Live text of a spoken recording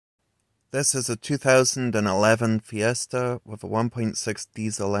This is a 2011 Fiesta with a 1.6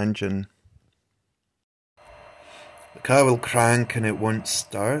 diesel engine. The car will crank and it won't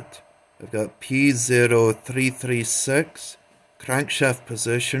start. I've got P0336 crankshaft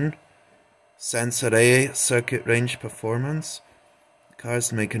position, sensor A, circuit range performance. The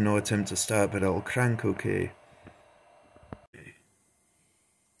car's making no attempt to start, but it'll crank okay.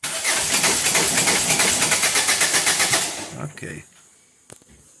 Okay.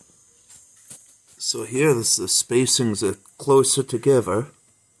 So here the spacings are closer together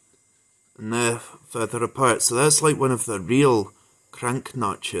and they're further apart. So that's like one of the real crank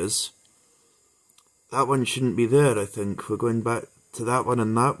notches. That one shouldn't be there, I think. We're going back to that one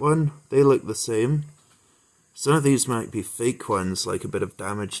and that one. They look the same. Some of these might be fake ones, like a bit of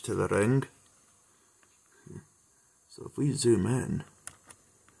damage to the ring. So if we zoom in,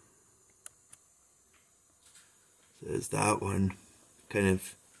 there's that one. Kind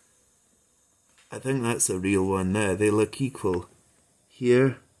of, I think that's a real one there. They look equal.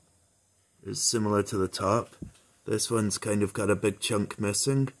 Here is similar to the top. This one's kind of got a big chunk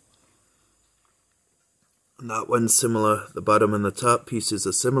missing. And that one's similar. The bottom and the top pieces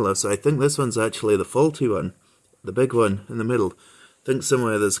are similar. So I think this one's actually the faulty one. The big one in the middle. I think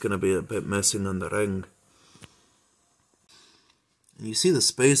somewhere there's going to be a bit missing on the ring. And you see the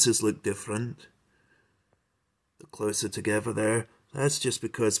spaces look different. They're closer together there. That's just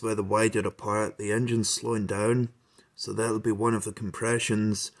because where they're wider apart, the engine's slowing down. So that'll be one of the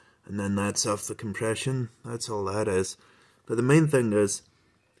compressions. And then that's off the compression. That's all that is. But the main thing is,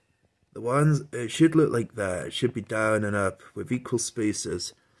 the ones, it should look like that. It should be down and up with equal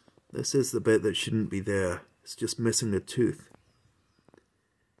spaces. This is the bit that shouldn't be there. It's just missing a tooth.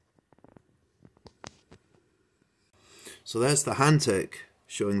 So that's the Handtech,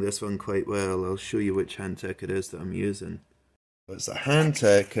 showing this one quite well. I'll show you which Handtech it is that I'm using. It's a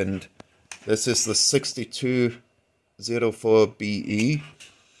Handtech, and this is the 6204BE.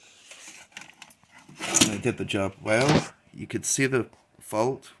 I did the job well. You could see the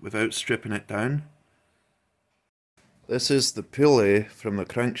fault without stripping it down. This is the pulley from the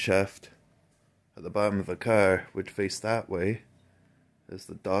crankshaft at the bottom of the car, would face that way. There's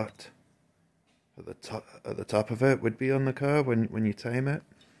the dot at the top of it, would be on the car when you time it.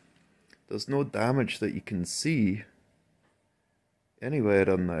 There's no damage that you can see anywhere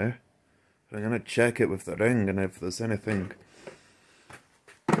on there. But I'm going to check it with the ring, and if there's anything,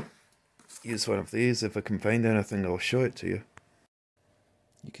 use one of these. If I can find anything, I'll show it to you.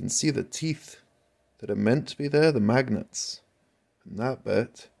 You can see the teeth that are meant to be there, the magnets. And that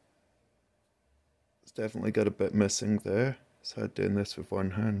bit, it's definitely got a bit missing there. It's hard doing this with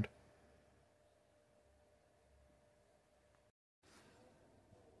one hand.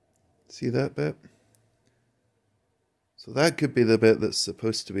 See that bit? So that could be the bit that's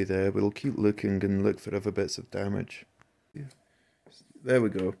supposed to be there. We'll keep looking and look for other bits of damage. There we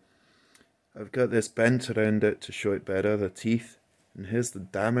go. I've got this bent around it to show it better, the teeth. And here's the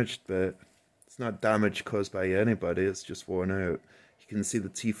damaged bit. It's not damage caused by anybody, it's just worn out. You can see the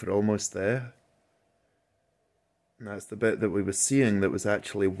teeth are almost there. And that's the bit that we were seeing that was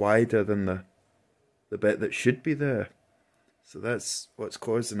actually wider than the bit that should be there. So that's what's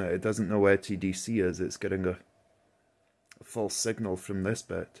causing it. It doesn't know where tdci is. It's getting a false signal from this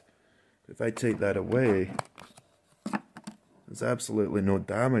bit. If I take that away, there's absolutely no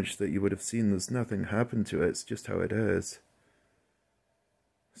damage that you would have seen. There's nothing happened to it. It's just how it is.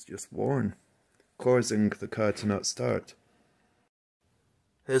 It's just worn, causing the car to not start.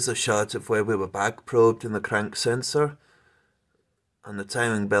 Here's a shot of where we were back probed in the crank sensor. On the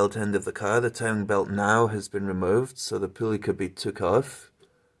timing belt end of the car, the timing belt now has been removed, so the pulley could be took off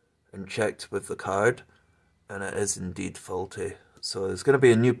and checked with the card, and it is indeed faulty. So there's going to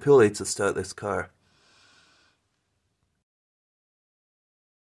be a new pulley to start this car.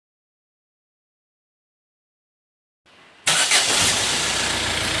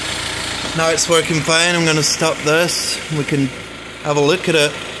 Now it's working fine. I'm going to stop this and we can have a look at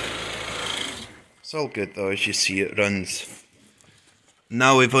it. It's all good though, as you see it runs.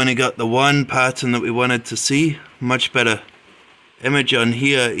 Now we've only got the one pattern that we wanted to see. Much better image on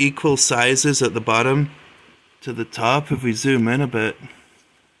here. Equal sizes at the bottom to the top. If we zoom in a bit,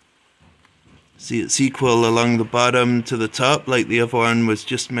 see it's equal along the bottom to the top, like the other one was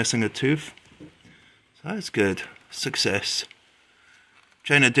just missing a tooth. So that's good. Success.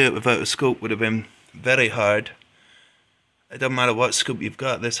 Trying to do it without a scope would have been very hard. It doesn't matter what scope you've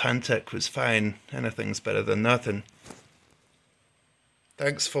got, this Handtech was fine. Anything's better than nothing.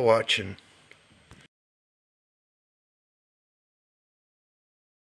 Thanks for watching.